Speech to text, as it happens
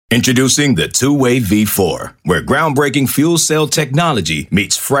Introducing the two-way V4, where groundbreaking fuel cell technology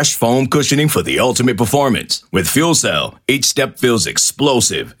meets fresh foam cushioning for the ultimate performance. With fuel cell, each step feels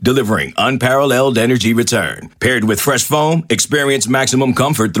explosive, delivering unparalleled energy return. Paired with fresh foam, experience maximum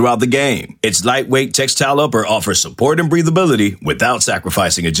comfort throughout the game. Its lightweight textile upper offers support and breathability without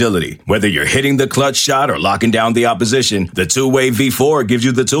sacrificing agility. Whether you're hitting the clutch shot or locking down the opposition, the two-way V4 gives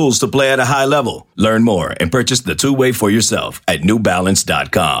you the tools to play at a high level. Learn more and purchase the two-way for yourself at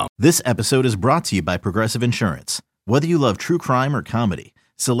newbalance.com. This episode is brought to you by Progressive Insurance. Whether you love true crime or comedy,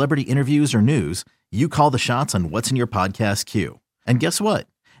 celebrity interviews or news, you call the shots on what's in your podcast queue. And guess what?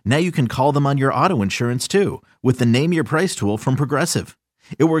 Now you can call them on your auto insurance too with the Name Your Price tool from Progressive.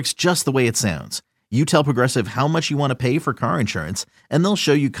 It works just the way it sounds. You tell Progressive how much you want to pay for car insurance, and they'll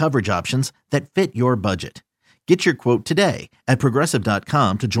show you coverage options that fit your budget. Get your quote today at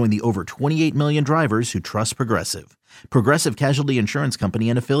Progressive.com to join the over 28 million drivers who trust Progressive. Progressive Casualty Insurance Company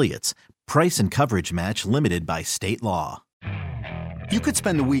and Affiliates. Price and coverage match limited by state law. You could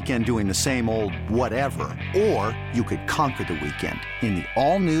spend the weekend doing the same old whatever, or you could conquer the weekend in the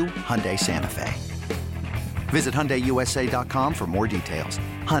all-new Hyundai Santa Fe. Visit HyundaiUSA.com for more details.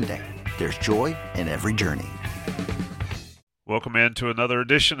 Hyundai, there's joy in every journey. Welcome into another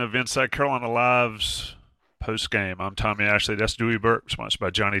edition of Inside Carolina Live's Postgame. I'm Tommy Ashley. That's Dewey Burke, sponsored by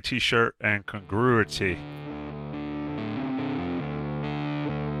Johnny T-Shirt and Congruity.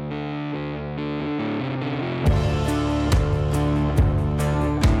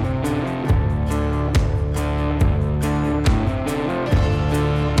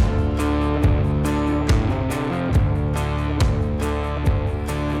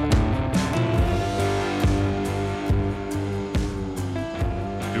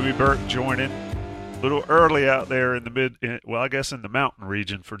 Dewey Burke joining. A little early out there in the I guess in the mountain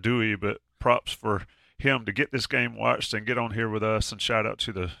region for Dewey, but props for him to get this game watched and get on here with us. And shout out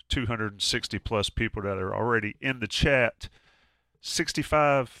to the 260 plus people that are already in the chat.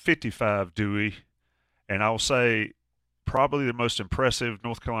 65-55 Dewey, and I'll say probably the most impressive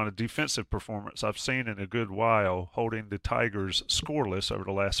North Carolina defensive performance I've seen in a good while, holding the Tigers scoreless over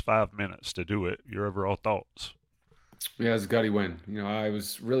the last 5 minutes to do it. Your overall thoughts? Yeah, it's a gutty win. I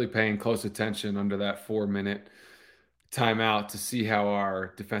was really paying close attention under that 4-minute timeout to see how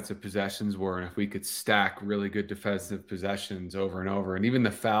our defensive possessions were and if we could stack really good defensive possessions over and over. And even the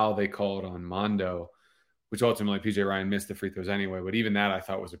foul they called on Mondo, which ultimately PJ Ryan missed the free throws anyway, but even that I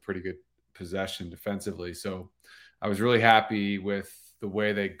thought was a pretty good possession defensively. So I was really happy with the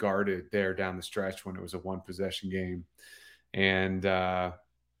way they guarded there down the stretch when it was a one-possession game. And,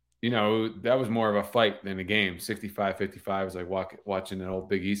 that was more of a fight than a game. 65-55 was like watching an old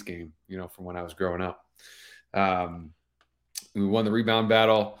Big East game, from when I was growing up. We won the rebound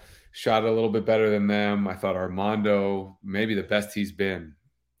battle, shot it a little bit better than them. I thought Armando, maybe the best he's been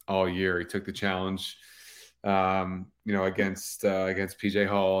all year. He took the challenge, against PJ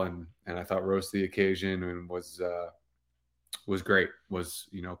Hall, and I thought rose to the occasion and was great. Was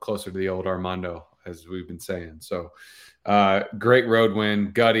closer to the old Armando, as we've been saying. So great road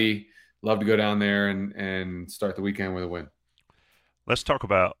win, gutty. Love to go down there and start the weekend with a win. Let's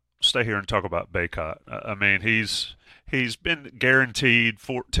stay here and talk about Baycott. I mean, he's been guaranteed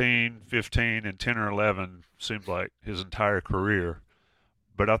 14, 15, and 10 or 11, seems like his entire career.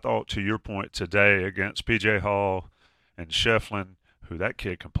 But I thought, to your point today, against P.J. Hall and Shefflin, who that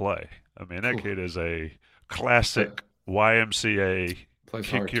kid can play. I mean, that kid is a classic YMCA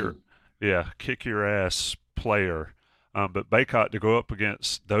kick your ass player. But Baycott to go up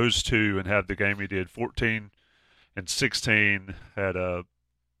against those two and have the game he did, 14 and 16, had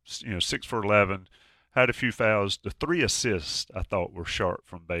 6 for 11, had a few fouls. The 3 assists I thought were sharp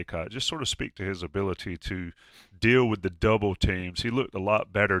from Baycott. Just sort of speak to his ability to deal with the double teams. He looked a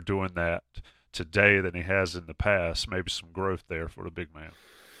lot better doing that today than he has in the past. Maybe some growth there for the big man.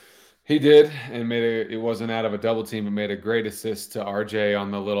 He did, and it wasn't out of a double team, but made a great assist to RJ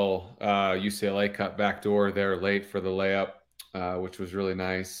on the little UCLA cut back door there late for the layup, which was really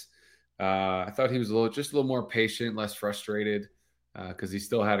nice. I thought he was just a little more patient, less frustrated, because he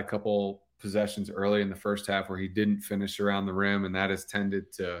still had a couple possessions early in the first half where he didn't finish around the rim, and that has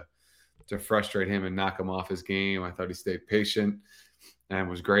tended to frustrate him and knock him off his game. I thought he stayed patient and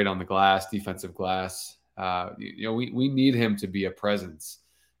was great on the glass, defensive glass. We need him to be a presence.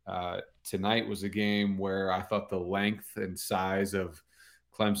 Tonight was a game where I thought the length and size of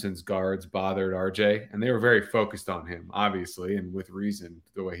Clemson's guards bothered RJ, and they were very focused on him, obviously, and with reason,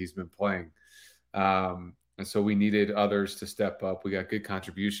 the way he's been playing. And so we needed others to step up. We got good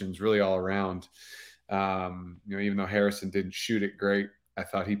contributions really all around. Even though Harrison didn't shoot it great, I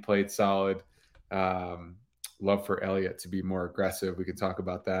thought he played solid. love for Elliott to be more aggressive. We can talk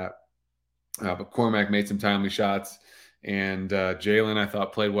about that. But Cormac made some timely shots. And Jalen, I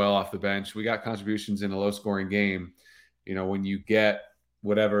thought, played well off the bench. We got contributions in a low-scoring game. When you get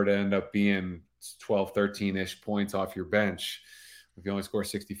whatever to end up being 12, 13-ish points off your bench, if you only score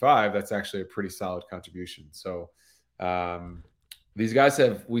 65, that's actually a pretty solid contribution. So these guys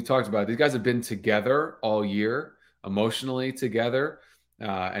have been together all year, emotionally together,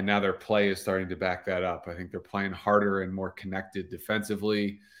 and now their play is starting to back that up. I think they're playing harder and more connected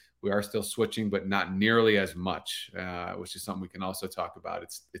defensively. We are still switching, but not nearly as much, which is something we can also talk about.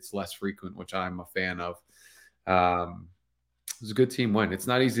 It's less frequent, which I'm a fan of. It was a good team win. It's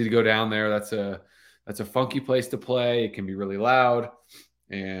not easy to go down there. That's a funky place to play. It can be really loud,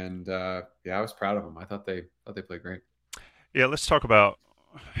 and I was proud of them. I thought they played great. Yeah, let's talk about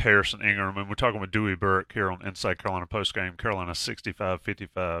Harrison Ingram, and we're talking with Dewey Burke here on Inside Carolina Postgame. Carolina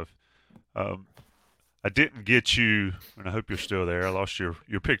 65-55. I didn't get you, and I hope you're still there. I lost your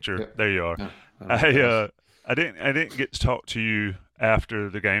picture. Yeah. There you are. No, I didn't get to talk to you after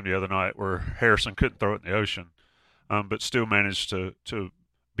the game the other night where Harrison couldn't throw it in the ocean, but still managed to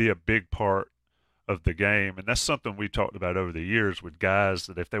be a big part of the game. And that's something we talked about over the years with guys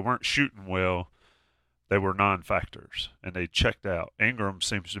that if they weren't shooting well, they were non-factors and they checked out. Ingram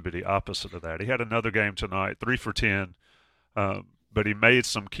seems to be the opposite of that. He had another game tonight, 3 for 10, but he made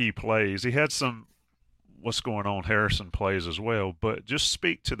some key plays. He had some what's going on Harrison plays as well, but just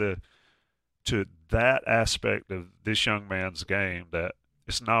speak to that aspect of this young man's game, that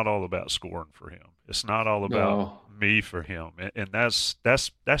it's not all about scoring for him. It's not all about me for him, and that's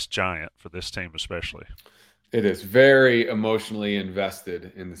giant for this team especially. It is very emotionally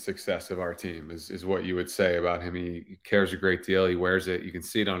invested in the success of our team is what you would say about him. He cares a great deal. He wears it. You can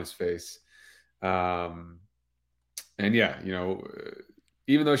see it on his face. And yeah,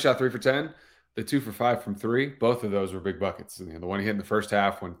 even though he shot 3 for 10, the 2 for 5 from 3, both of those were big buckets. The one he hit in the first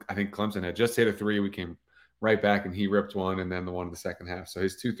half when I think Clemson had just hit a 3, we came right back and he ripped one, and then the one in the second half. So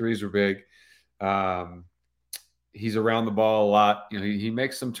his 2 threes were big. He's around the ball a lot. He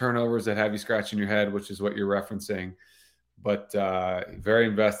makes some turnovers that have you scratching your head, which is what you're referencing. But very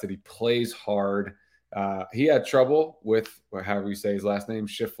invested. He plays hard. He had trouble with, however you say his last name,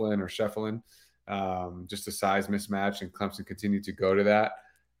 Shiflin, just a size mismatch, and Clemson continued to go to that.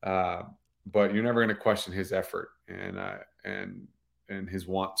 But you're never going to question his effort and his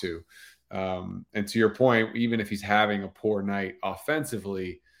want to. And to your point, even if he's having a poor night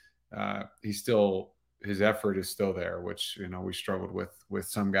offensively, his effort is still there, which we struggled with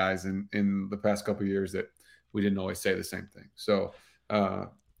some guys in the past couple of years that we didn't always say the same thing. So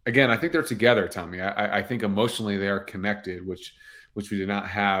again, I think they're together, Tommy. I think emotionally they are connected, which we did not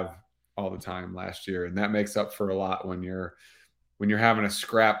have all the time last year, and that makes up for a lot when you're having a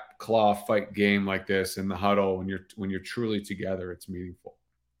scrap claw fight game like this in the huddle. When you're truly together, it's meaningful.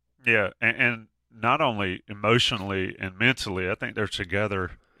 Yeah, and not only emotionally and mentally, I think they're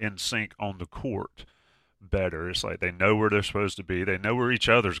together in sync on the court better. It's like they know where they're supposed to be. They know where each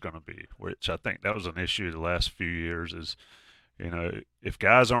other's going to be, which I think that was an issue the last few years is, if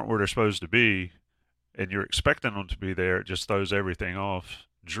guys aren't where they're supposed to be and you're expecting them to be there, it just throws everything off.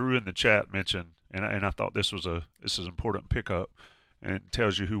 Drew in the chat mentioned, and I thought this is an important pickup, and it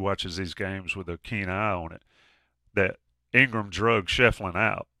tells you who watches these games with a keen eye on it, that Ingram drug Shefflin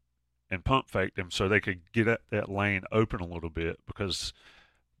out and pump faked him so they could get that lane open a little bit, because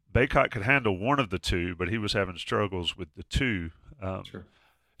Baycott could handle one of the two, but he was having struggles with the two. Sure.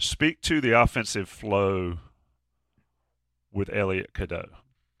 Speak to the offensive flow with Elliott Cadeau.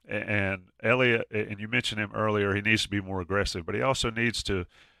 And Elliott, and you mentioned him earlier, he needs to be more aggressive, but he also needs to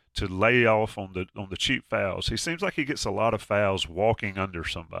lay off on the cheap fouls. He seems like he gets a lot of fouls walking under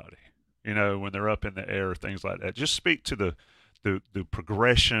somebody, when they're up in the air, things like that. Just speak to the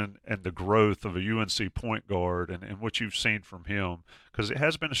progression and the growth of a UNC point guard and what you've seen from him, because it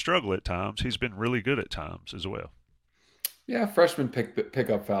has been a struggle at times. He's been really good at times as well. Yeah, freshmen pick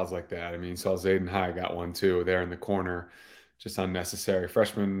up fouls like that. I mean, saw Zayden High got one too there in the corner, just unnecessary.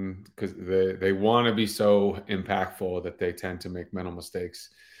 Freshmen, because they want to be so impactful that they tend to make mental mistakes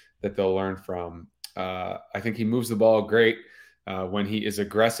that they'll learn from. I think he moves the ball great. When he is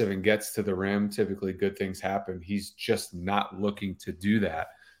aggressive and gets to the rim, typically good things happen. He's just not looking to do that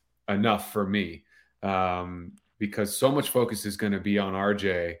enough for me, because so much focus is going to be on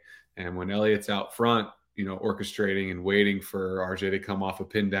RJ. And when Elliott's out front, orchestrating and waiting for RJ to come off a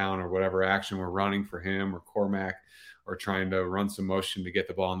pin down or whatever action we're running for him or Cormac, or trying to run some motion to get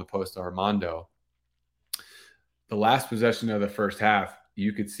the ball in the post to Armando. The last possession of the first half,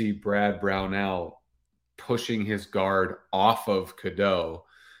 you could see Brad Brownell pushing his guard off of Cadeau.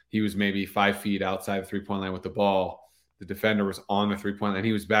 he was maybe 5 feet outside the 3-point line with the ball. The defender was on the 3-point line.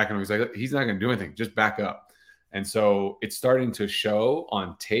 He was backing him. He's like, he's not going to do anything. Just back up. And so it's starting to show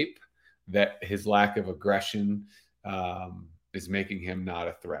on tape that his lack of aggression is making him not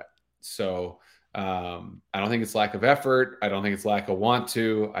a threat. So I don't think it's lack of effort. I don't think it's lack of want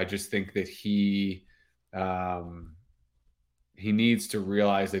to. I just think that he needs to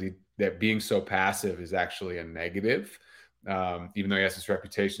realize that being so passive is actually a negative. Even though he has this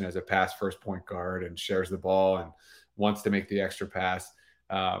reputation as a pass first point guard and shares the ball and wants to make the extra pass,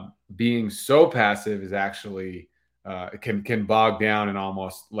 being so passive is actually can bog down and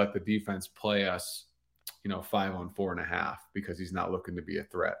almost let the defense play us, 5-on-4.5 because he's not looking to be a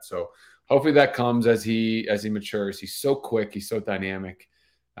threat. So hopefully that comes as he matures. He's so quick. He's so dynamic.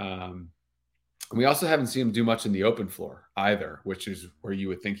 We also haven't seen him do much in the open floor either, which is where you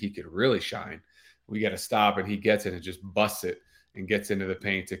would think he could really shine. We got to stop, and he gets it and just busts it and gets into the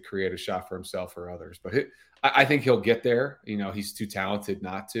paint to create a shot for himself or others. But I think he'll get there. He's too talented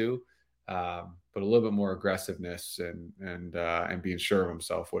not to. But a little bit more aggressiveness and being sure of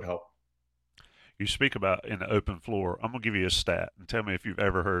himself would help. You speak about in the open floor. I'm going to give you a stat and tell me if you've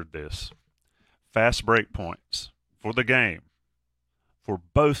ever heard this. Fast break points for the game for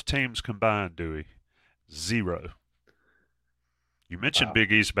both teams combined, Dewey, 0. You mentioned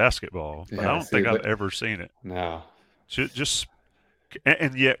Big East basketball, but I don't think I've ever seen it. No.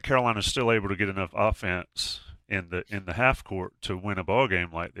 And yet Carolina's still able to get enough offense in the half court to win a ball game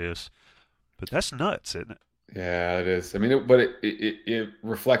like this. But that's nuts, isn't it? Yeah, it is. I mean, but it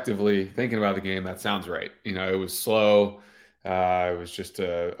reflectively thinking about the game, that sounds right. It was slow. It was just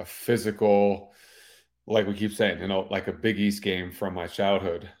a physical, like we keep saying, like a Big East game from my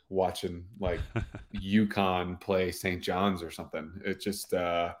childhood, watching like UConn play St. John's or something. It just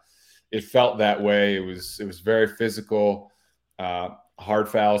it felt that way. It was very physical. Hard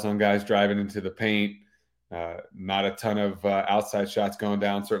fouls on guys driving into the paint. Not a ton of outside shots going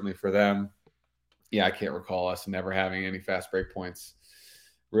down, certainly for them. Yeah, I can't recall us never having any fast break points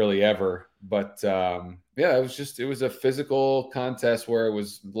really ever. But it was a physical contest where it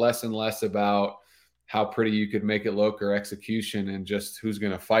was less and less about how pretty you could make it look or execution and just who's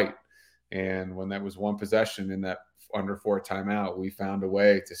going to fight. And when that was one possession in that under 4 timeout, we found a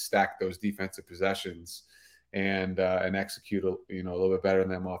way to stack those defensive possessions and execute a little bit better than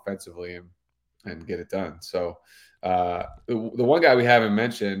them offensively and get it done. So the one guy we haven't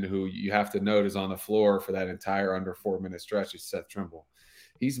mentioned who you have to note is on the floor for that entire under 4-minute stretch is Seth Trimble.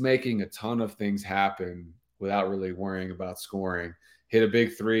 He's making a ton of things happen without really worrying about scoring. Hit a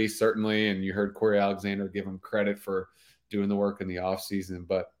big 3, certainly, and you heard Corey Alexander give him credit for doing the work in the offseason.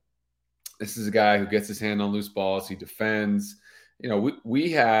 But this is a guy who gets his hand on loose balls. He defends.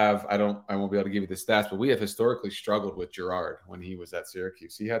 We have, I won't be able to give you the stats, but we have historically struggled with Girard when he was at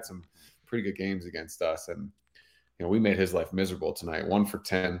Syracuse. He had some pretty good games against us, and we made his life miserable tonight. 1 for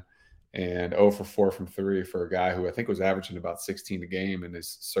 10 and 0 for 4 from 3 for a guy who I think was averaging about 16 a game and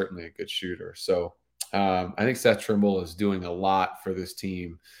is certainly a good shooter. So I think Seth Trimble is doing a lot for this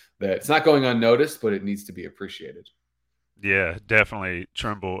team that it's not going unnoticed, but it needs to be appreciated. Yeah, definitely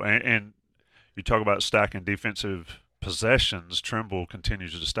Trimble. And you talk about stacking defensive possessions. Trimble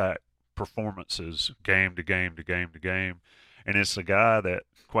continues to stack performances game to game to game to game. And it's a guy that,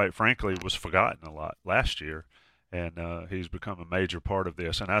 quite frankly, was forgotten a lot last year. And he's become a major part of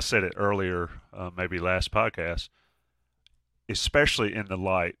this. And I said it earlier, maybe last podcast, especially in the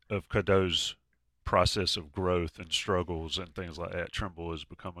light of Cadeau's process of growth and struggles and things like that. Trimble has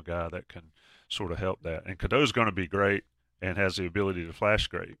become a guy that can sort of help that. And Cadeau's going to be great and has the ability to flash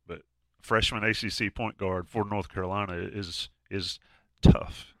great. But freshman ACC point guard for North Carolina is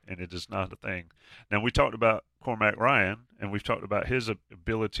tough, and it is not a thing. Now, we talked about Cormac Ryan, and we've talked about his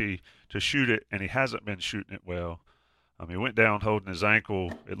ability to shoot it, and he hasn't been shooting it well. He went down holding his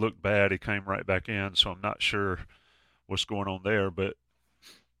ankle. It looked bad. He came right back in, so I'm not sure what's going on there. But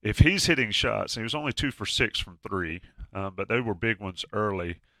if he's hitting shots, and he was only 2 for 6 from 3, but they were big ones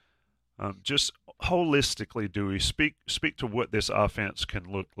early. Just holistically, Dewey, speak to what this offense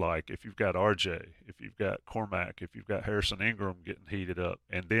can look like if you've got RJ, if you've got Cormac, if you've got Harrison Ingram getting heated up,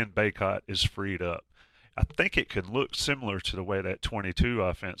 and then Baycott is freed up. I think it can look similar to the way that 22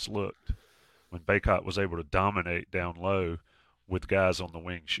 offense looked when Baycott was able to dominate down low with guys on the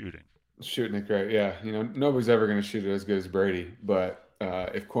wing shooting. Shooting it great, yeah. Nobody's ever going to shoot it as good as Brady, but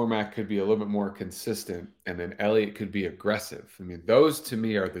if Cormac could be a little bit more consistent and then Elliott could be aggressive, I mean, those to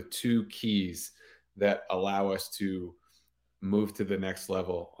me are the 2 keys that allow us to move to the next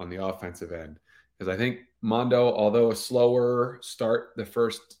level on the offensive end. Because I think Mondo, although a slower start the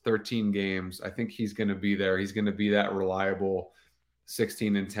first 13 games, I think he's going to be there. He's going to be that reliable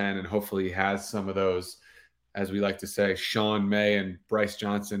 16-10, and hopefully he has some of those, as we like to say, Sean May and Bryce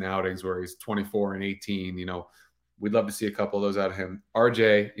Johnson outings where he's 24 and 18. We'd love to see a couple of those out of him.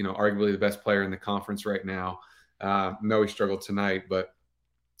 RJ, arguably the best player in the conference right now. No, he struggled tonight, but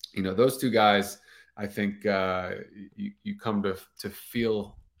those two guys, I think you come to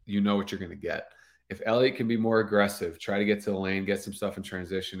feel what you're going to get. If Elliott can be more aggressive, try to get to the lane, get some stuff in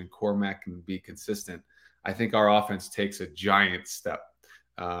transition, and Cormac can be consistent, I think our offense takes a giant step.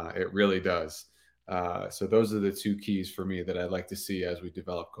 It really does. So those are the two keys for me that I'd like to see as we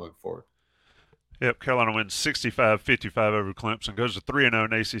develop going forward. Yep, Carolina wins 65-55 over Clemson, goes to 3-0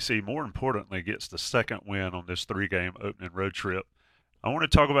 in ACC. More importantly, gets the second win on this 3-game opening road trip. I want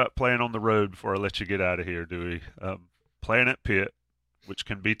to talk about playing on the road before I let you get out of here, Dewey. Playing at Pitt, which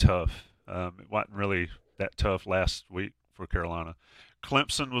can be tough. It wasn't really that tough last week for Carolina.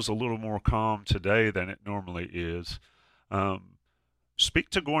 Clemson was a little more calm today than it normally is. Speak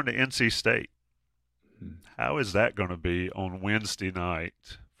to going to NC State. How is that going to be on Wednesday night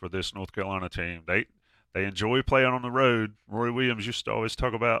for this North Carolina team? They enjoy playing on the road. Roy Williams used to always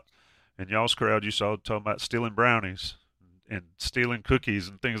talk about, and y'all's crowd used to talk about stealing brownies and stealing cookies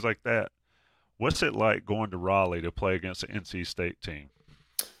and things like that. What's it like going to Raleigh to play against an NC State team?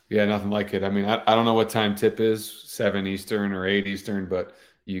 Yeah, nothing like it. I mean, I don't know what time tip is, 7 Eastern or 8 Eastern, but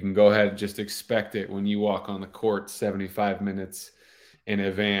you can go ahead and just expect it when you walk on the court 75 minutes in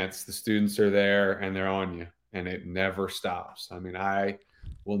advance. The students are there and they're on you, and it never stops. I mean, I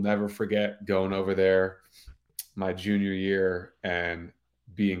will never forget going over there my junior year and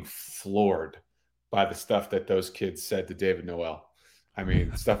being floored by the stuff that those kids said to David Noel. I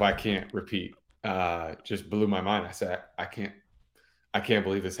mean, stuff I can't repeat. Just blew my mind. I said, I can't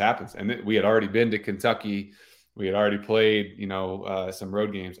believe this happens. And we had already been to Kentucky. We had already played, some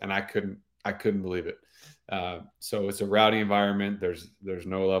road games, and I couldn't believe it. So it's a rowdy environment. There's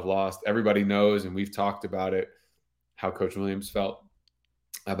no love lost. Everybody knows, and we've talked about it, how Coach Williams felt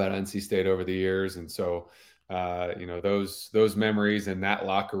about NC State over the years. And so, those memories and that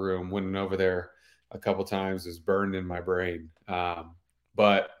locker room winning over there a couple times is burned in my brain.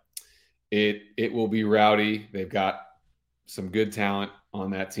 But it will be rowdy. They've got some good talent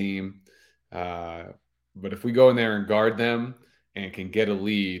on that team. But if we go in there and guard them and can get a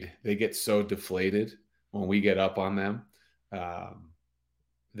lead, they get so deflated when we get up on them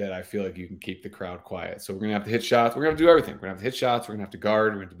that I feel like you can keep the crowd quiet. So we're going to have to hit shots. We're going to have to do everything. We're going to have to hit shots. We're going to have to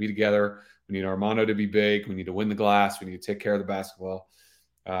guard. We're going to have to be together. We need Armando to be big. We need to win the glass. We need to take care of the basketball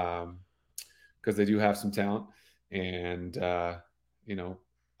because they do have some talent. And,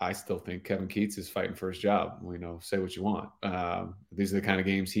 I still think Kevin Keats is fighting for his job. Say what you want. These are the kind of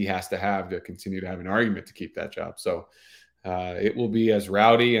games he has to have to continue to have an argument to keep that job. So it will be as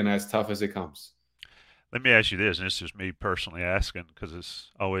rowdy and as tough as it comes. Let me ask you this, and it's just me personally asking because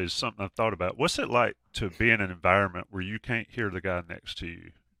it's always something I've thought about. What's it like to be in an environment where you can't hear the guy next to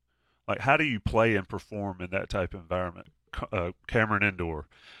you? Like, how do you play and perform in that type of environment? Cameron Indoor,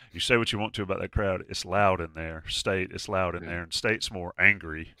 you say what you want to about that crowd. It's loud in there. State, it's loud in there. And State's more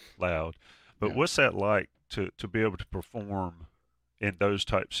angry, loud. But what's that like to be able to perform in those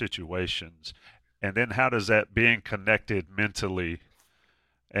type situations? And then how does that being connected mentally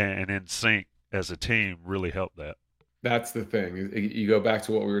and in sync as a team really help that? That's the thing. You go back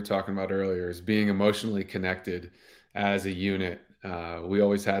to what we were talking about earlier, is being emotionally connected as a unit. We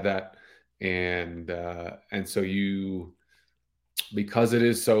always had that. And so because it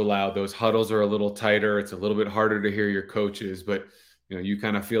is so loud, those huddles are a little tighter. It's a little bit harder to hear your coaches, but you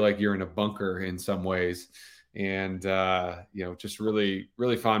kind of feel like you're in a bunker in some ways. And just really,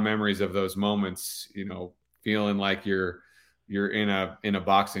 really fond memories of those moments, feeling like you're in a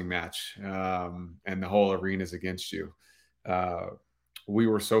boxing match and the whole arena is against you. We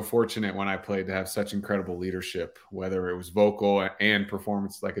were so fortunate when I played to have such incredible leadership, whether it was vocal and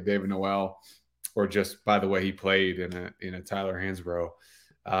performance like a David Noel, or just by the way he played in a Tyler Hansbrough.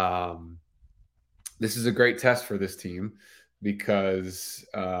 This is a great test for this team because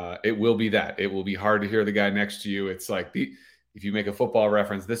it will be that. It will be hard to hear the guy next to you. It's like if you make a football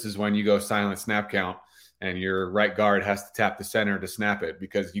reference, this is when you go silent snap count and your right guard has to tap the center to snap it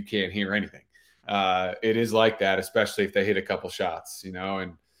because you can't hear anything. It is like that, especially if they hit a couple shots,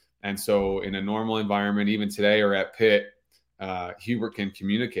 and so in a normal environment, even today or at Pitt, Hubert can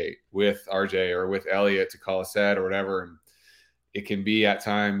communicate with RJ or with Elliott to call a set or whatever. And it can be at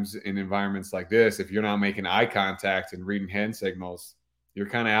times in environments like this, if you're not making eye contact and reading hand signals, you're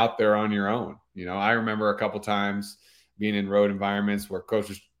kind of out there on your own. I remember a couple times being in road environments where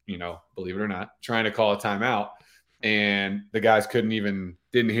coaches, believe it or not, trying to call a timeout, and the guys didn't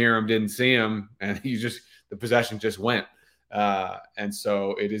hear him, didn't see him, and the possession just went. And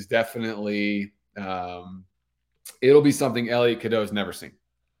so it is definitely it'll be something Elliot Cadeau's never seen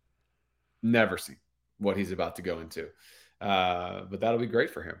what he's about to go into. But that'll be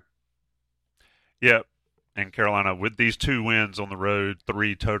great for him. Yeah. And Carolina, with these 2 wins on the road,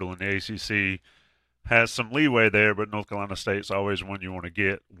 3 total in the ACC, has some leeway there, but North Carolina State's always one you want to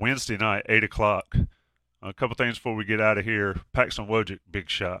get. Wednesday night, 8 o'clock. A couple things before we get out of here. Paxton Wojcik, big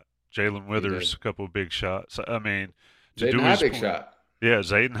shot. Jalen Withers, a couple of big shots. I mean, Zayden High, big shot. Yeah,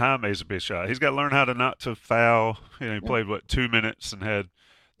 Zayden High makes a big shot. He's got to learn how to not to foul. He played, 2 minutes and had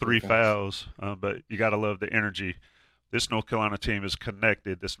 3 fouls. But you got to love the energy. This North Carolina team is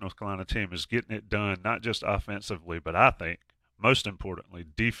connected. This North Carolina team is getting it done, not just offensively, but I think, most importantly,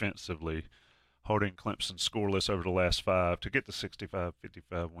 defensively, holding Clemson scoreless over the last 5 to get the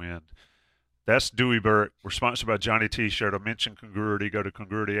 65-55 win. That's Dewey Burke. We're sponsored by Johnny T-Shirt. I mentioned Congruity. Go to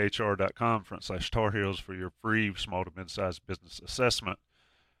congruityhr.com/Tar Heels for your free small to mid-sized business assessment.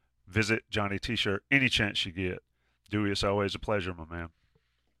 Visit Johnny T-Shirt any chance you get. Dewey, it's always a pleasure, my man.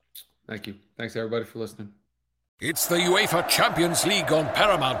 Thank you. Thanks, everybody, for listening. It's the UEFA Champions League on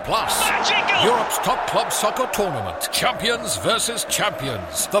Paramount Plus. Europe's top club soccer tournament. Champions versus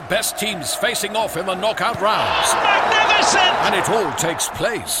champions. The best teams facing off in the knockout rounds. Magnificent! And it all takes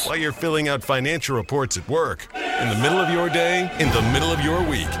place while you're filling out financial reports at work, in the middle of your day, in the middle of your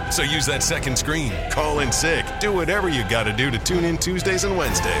week. So use that second screen. Call in sick. Do whatever you got to do to tune in Tuesdays and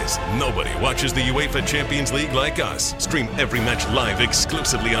Wednesdays. Nobody watches the UEFA Champions League like us. Stream every match live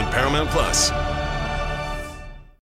exclusively on Paramount Plus.